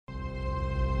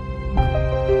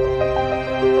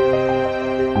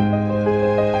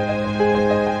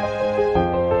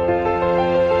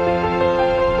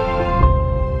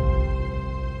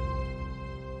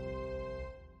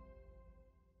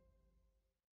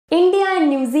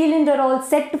Zealand are all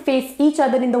set to face each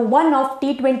other in the one-off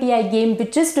T20I game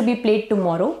which is to be played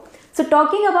tomorrow. So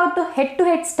talking about the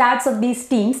head-to-head stats of these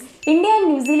teams, India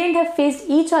and New Zealand have faced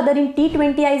each other in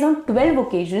T20Is on 12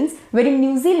 occasions, wherein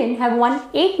New Zealand have won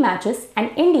 8 matches and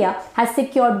India has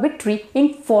secured victory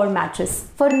in 4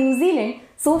 matches. For New Zealand,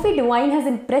 Sophie Devine has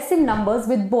impressive numbers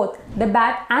with both the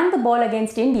bat and the ball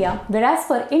against India, whereas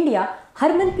for India,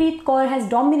 Harmanpreet Kaur has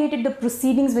dominated the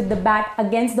proceedings with the bat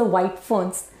against the White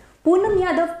Ferns. Poonam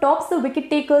Yadav tops the wicket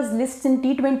takers list in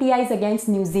T20Is against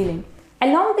New Zealand.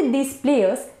 Along with these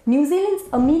players, New Zealand's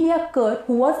Amelia Kerr,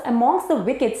 who was amongst the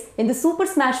wickets in the Super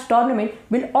Smash tournament,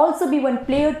 will also be one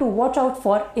player to watch out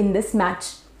for in this match.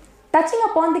 Touching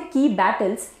upon the key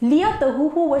battles, Leah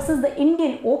Tahuhu versus the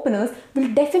Indian openers will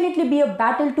definitely be a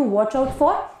battle to watch out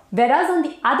for, whereas on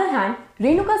the other hand,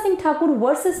 Renuka Singh Thakur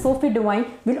versus Sophie Devine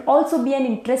will also be an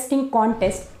interesting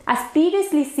contest, as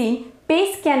previously seen,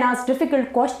 pace can ask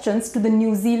difficult questions to the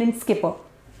New Zealand skipper.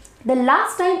 The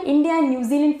last time India and New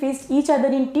Zealand faced each other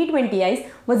in T20Is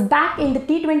was back in the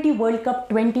T20 World Cup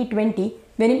 2020,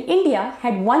 wherein India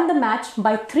had won the match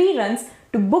by 3 runs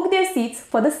to book their seats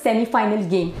for the semi-final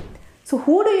game. So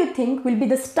who do you think will be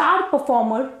the star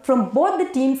performer from both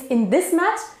the teams in this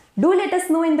match? Do let us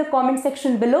know in the comment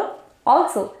section below.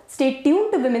 Also, stay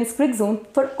tuned to Women's Crick Zone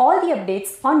for all the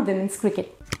updates on women's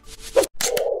cricket.